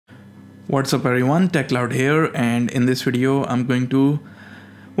What's up everyone, TechCloud here, and in this video I'm going to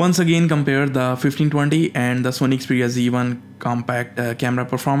once again compare the 1520 and the Sony Xperia Z1 Compact camera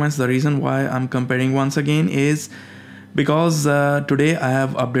performance. The reason why I'm comparing once again is because today I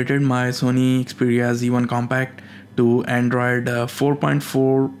have updated my Sony Xperia Z1 Compact to Android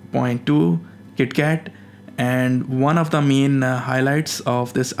 4.4.2 KitKat, and one of the main highlights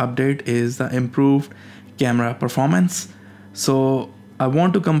of this update is the improved camera performance. So I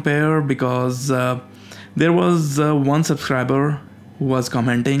want to compare because there was one subscriber who was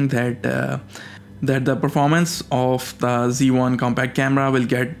commenting that the performance of the Z1 compact camera will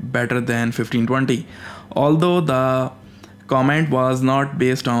get better than 1520. Although the comment was not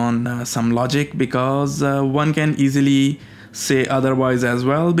based on some logic, because one can easily say otherwise as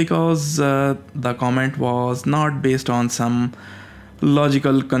well, because the comment was not based on some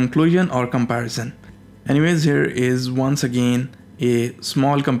logical conclusion or comparison. Anyways, here is once again a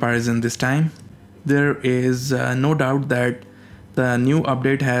small comparison this time. There is no doubt that the new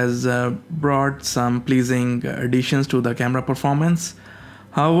update has brought some pleasing additions to the camera performance.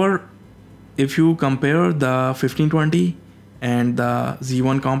 However, if you compare the 1520 and the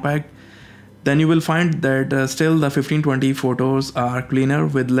Z1 Compact, then you will find that still the 1520 photos are cleaner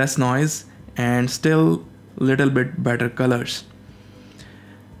with less noise and still little bit better colors.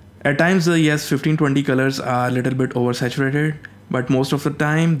 At times, yes, 1520 colors are a little bit oversaturated, but most of the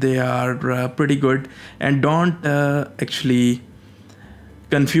time they are pretty good. And don't actually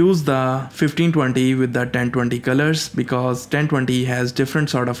confuse the 1520 with the 1020 colors, because 1020 has different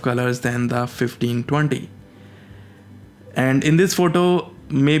sort of colors than the 1520. And in this photo,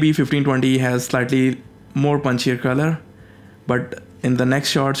 maybe 1520 has slightly more punchier color, but in the next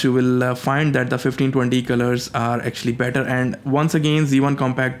shots you will find that the 1520 colors are actually better. And once again, Z1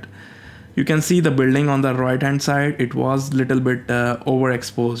 Compact, you can see the building on the right hand side, it was little bit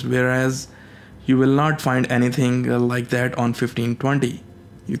overexposed, whereas you will not find anything like that on 1520.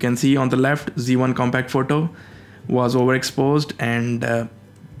 You can see on the left, Z1 Compact photo was overexposed, and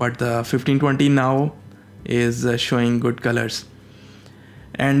but the 1520 now is showing good colors.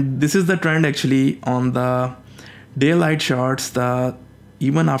 And this is the trend actually on the daylight shots.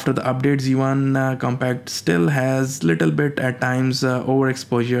 Even after the update, Z1 Compact still has little bit at times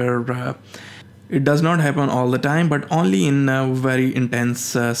overexposure. It does not happen all the time, but only in very intense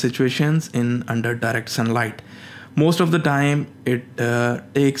situations in under direct sunlight. Most of the time it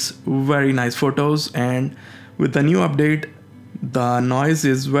takes very nice photos, and with the new update the noise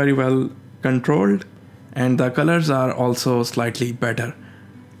is very well controlled and the colors are also slightly better.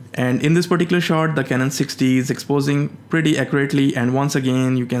 And in this particular shot, the Canon 60 is exposing pretty accurately, and once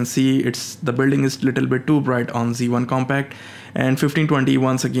again you can see the building is little bit too bright on Z1 Compact, and 1520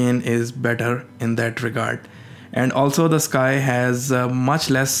 once again is better in that regard. And also the sky has much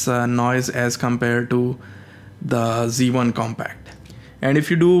less noise as compared to the Z1 Compact. And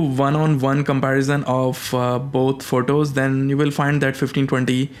if you do one-on-one comparison of both photos, then you will find that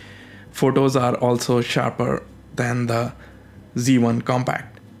 1520 photos are also sharper than the Z1 Compact.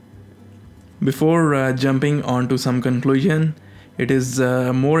 Before jumping on to some conclusion, it is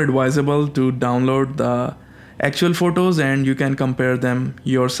more advisable to download the actual photos and you can compare them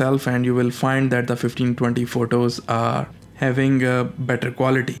yourself, and you will find that the 1520 photos are having better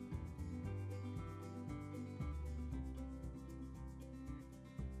quality.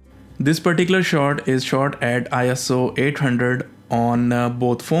 This particular shot is shot at ISO 800 on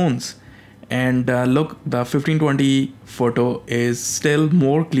both phones, and look, the 1520 photo is still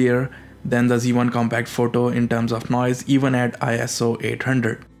more clear than the Z1 Compact photo in terms of noise, even at ISO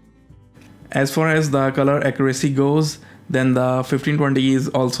 800. As far as the color accuracy goes, then the 1520 is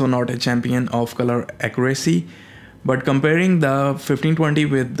also not a champion of color accuracy, but comparing the 1520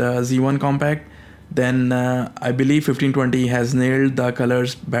 with the Z1 Compact, then I believe 1520 has nailed the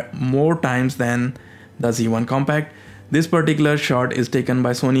colors more times than the Z1 Compact. This particular shot is taken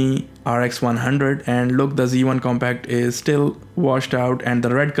by Sony RX100, and look, the Z1 Compact is still washed out and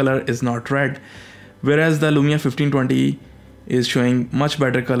the red color is not red, whereas the Lumia 1520 is showing much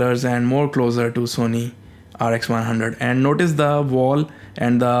better colors and more closer to Sony RX100. And notice the wall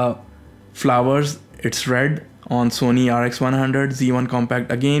and the flowers, it's red on Sony RX100. Z1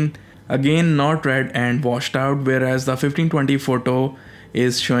 Compact again not red and washed out, whereas the 1520 photo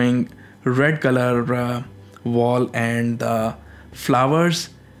is showing red color wall and the flowers.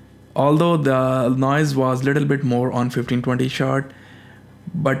 Although the noise was little bit more on 1520 shot,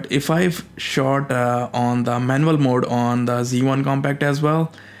 but if I've shot on the manual mode on the Z1 Compact as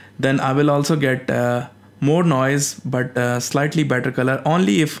well, then I will also get more noise but slightly better color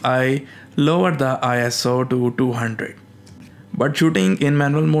only if I lower the ISO to 200. But shooting in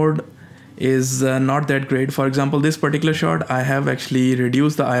manual mode is not that great. For example, this particular shot, I have actually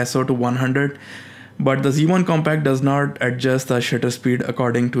reduced the ISO to 100, but the Z1 Compact does not adjust the shutter speed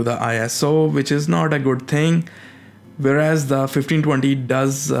according to the ISO, which is not a good thing. Whereas the 1520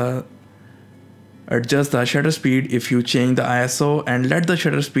 does adjust the shutter speed if you change the ISO and let the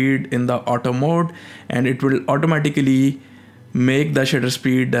shutter speed in the auto mode, and it will automatically make the shutter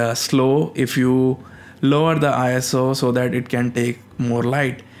speed slow if you lower the ISO so that it can take more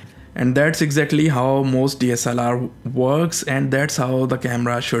light. And that's exactly how most DSLR works, and that's how the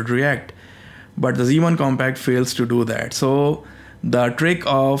camera should react. But the Z1 Compact fails to do that. So the trick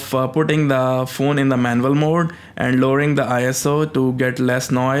of putting the phone in the manual mode and lowering the ISO to get less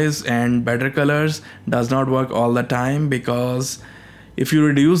noise and better colors does not work all the time, because if you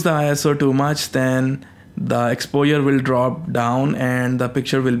reduce the ISO too much, then the exposure will drop down and the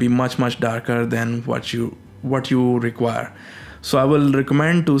picture will be much darker than what you require. So I will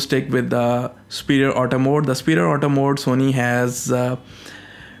recommend to stick with the Xperia Auto mode. The Xperia Auto mode Sony has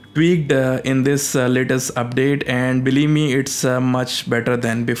tweaked in this latest update, and believe me, it's much better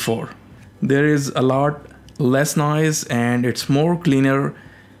than before. There is a lot less noise and it's more cleaner,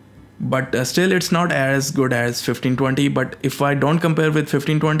 but still it's not as good as 1520. But if I don't compare with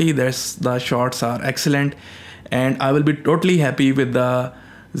 1520, the shots are excellent, and I will be totally happy with the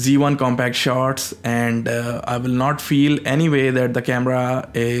Z1 Compact shots, and I will not feel any way that the camera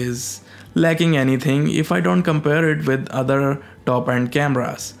is lacking anything if I don't compare it with other top-end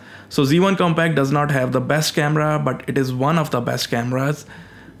cameras. So Z1 Compact does not have the best camera, but it is one of the best cameras.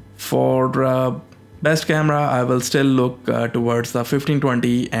 For best camera, I will still look towards the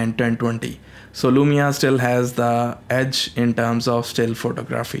 1520 and 1020. So Lumia still has the edge in terms of still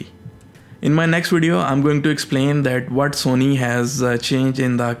photography. In my next video, I'm going to explain that what Sony has changed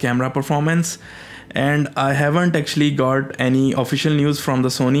in the camera performance. And I haven't actually got any official news from the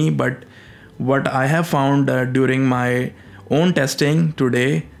Sony, but what I have found during my own testing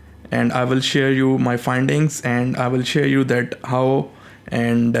today, and I will share you my findings, and I will share you that how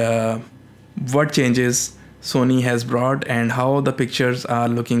and what changes Sony has brought and how the pictures are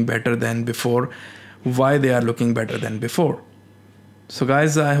looking better than before, why they are looking better than before. So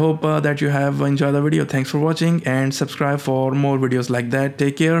guys, I hope that you have enjoyed the video. Thanks for watching, and subscribe for more videos like that.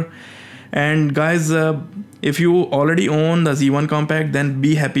 Take care. And guys, if you already own the Z1 Compact, then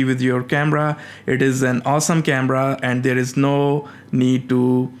be happy with your camera. It is an awesome camera, and there is no need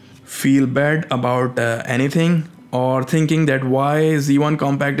to feel bad about anything or thinking that why Z1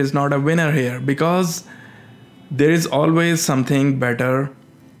 Compact is not a winner here, because there is always something better.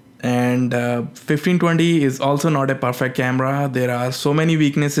 And 1520 is also not a perfect camera. There are so many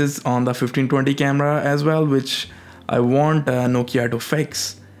weaknesses on the 1520 camera as well, which I want Nokia to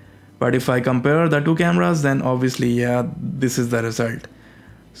fix. But if I compare the two cameras, then obviously, yeah, this is the result.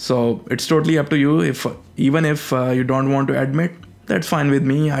 So it's totally up to you. Even if you don't want to admit, that's fine with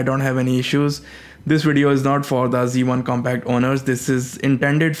me. I don't have any issues. This video is not for the Z1 Compact owners. This is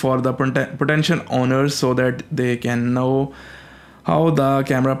intended for the potential owners so that they can know how the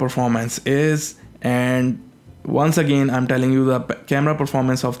camera performance is. And once again, I'm telling you, the camera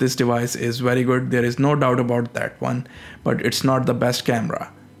performance of this device is very good. There is no doubt about that one, but it's not the best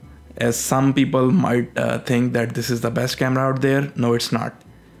camera, as some people might think that this is the best camera out there. No, it's not.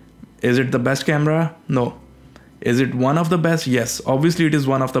 Is it the best camera? No. Is it one of the best? Yes, obviously it is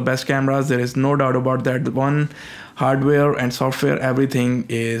one of the best cameras. There is no doubt about that one. Hardware and software, everything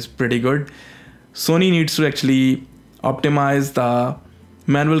is pretty good. Sony needs to actually optimize the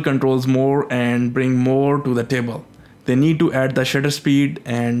manual controls more and bring more to the table. They need to add the shutter speed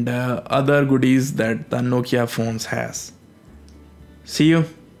and other goodies that the Nokia phones has. See you.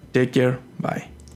 Take care. Bye.